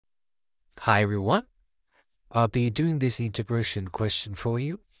Hi everyone, I'll be doing this integration question for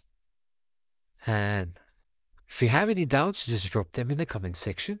you. And if you have any doubts, just drop them in the comment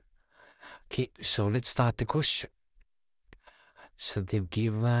section. Okay, so let's start the question. So they've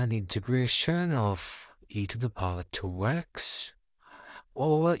given integration of e to the power 2x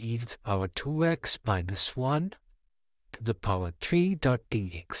over e to the power 2x minus 1 to the power 3 dot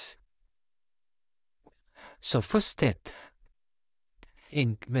dx. So first step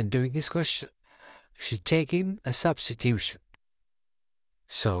when doing this question, you should take in a substitution.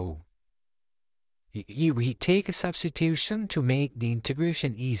 So we take a substitution to make the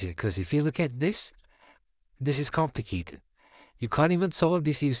integration easier, because if you look at this is complicated. You can't even solve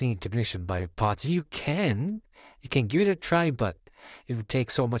this using integration by parts. You can give it a try, but it would take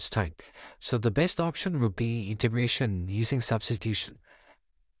so much time. So the best option would be integration using substitution.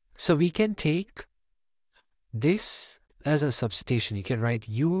 So we can take this as a substitution. You can write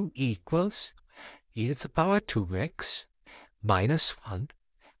u equals e to the power 2x minus 1,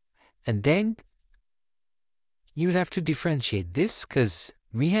 and then you would have to differentiate this because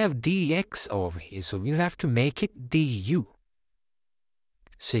we have dx over here, so we'll have to make it du.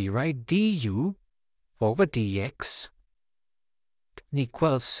 So you write du over dx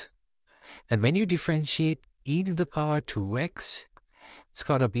equals, and when you differentiate e to the power 2x, it's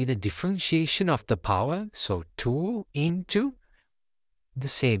got to be the differentiation of the power, so 2 into the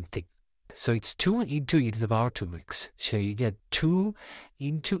same thing. So it's 2 into e to the power 2x. So you get 2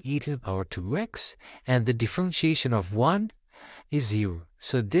 into e to the power 2x, and the differentiation of 1 is 0.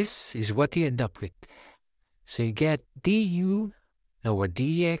 So this is what you end up with. So you get du over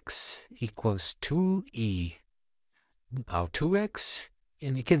dx equals 2e to the power 2x,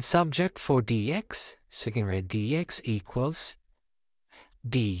 and you can subject for dx. So you can write dx equals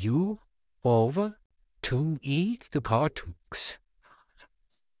du over 2e to the power 2x.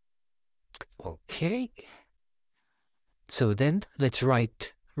 Okay. So then let's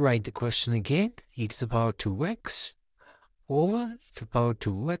write the question again. E to the power 2x over e to the power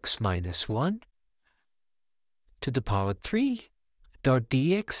 2x minus 1 to the power 3 dot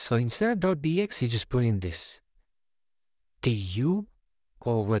dx. So instead of dot dx, you just put in this du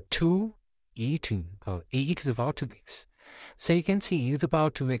over 2 e to the power 2x. So you can see e to the power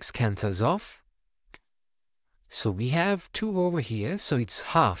 2x cancels off. So we have 2 over here, so it's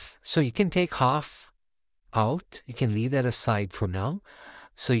half. So you can take half out. You can leave that aside for now.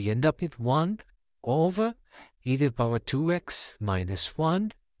 So you end up with 1 over e to the power 2x minus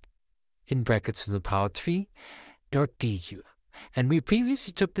 1 in brackets to the power 3 dot du. And we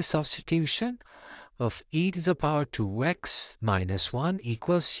previously took the substitution of e to the power 2x minus 1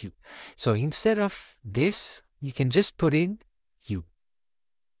 equals u. So instead of this, you can just put in u.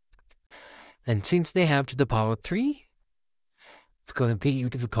 And since they have to the power 3, it's going to be u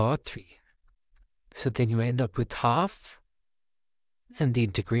to the power 3. So then you end up with half, and the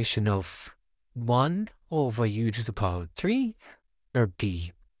integration of 1 over u to the power 3 or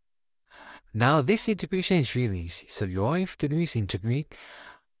d. Now this integration is really easy. So all you have to do is integrate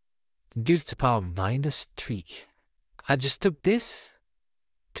u to the power minus 3. I just took this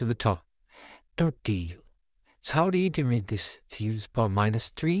to the top. Dot d. So how do you integrate this? To u to the power minus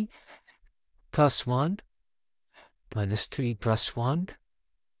 3 plus 1 minus 3 plus 1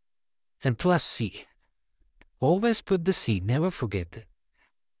 and plus c. Always put the c, never forget that.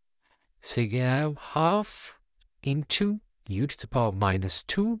 So you have half into u to the power minus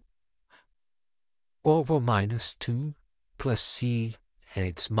 2 over minus 2 plus c, and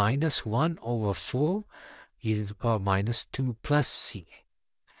it's minus 1 over 4 e to the power minus 2 plus c.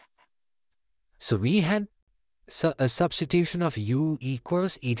 So we had a substitution of u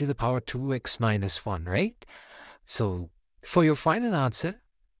equals e to the power 2x minus 1, right? So for your final answer,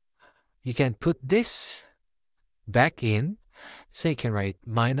 you can put this back in. So you can write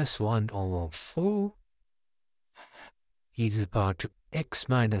minus 1 over 4 e to the power 2x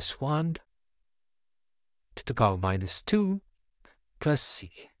minus 1 to the power minus 2 plus c.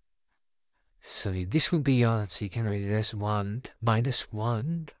 So this will be your answer. You can write it as 1 minus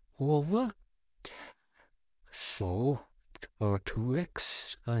 1 over 4 to the power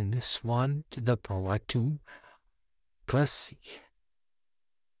 2x minus 1 to the power 2 plus c.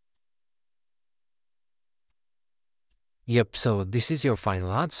 Yep, so this is your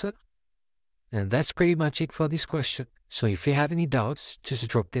final answer. And that's pretty much it for this question. So if you have any doubts, just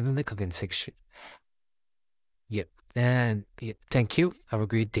drop them in the comment section. Yep, and thank you. Have a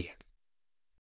great day.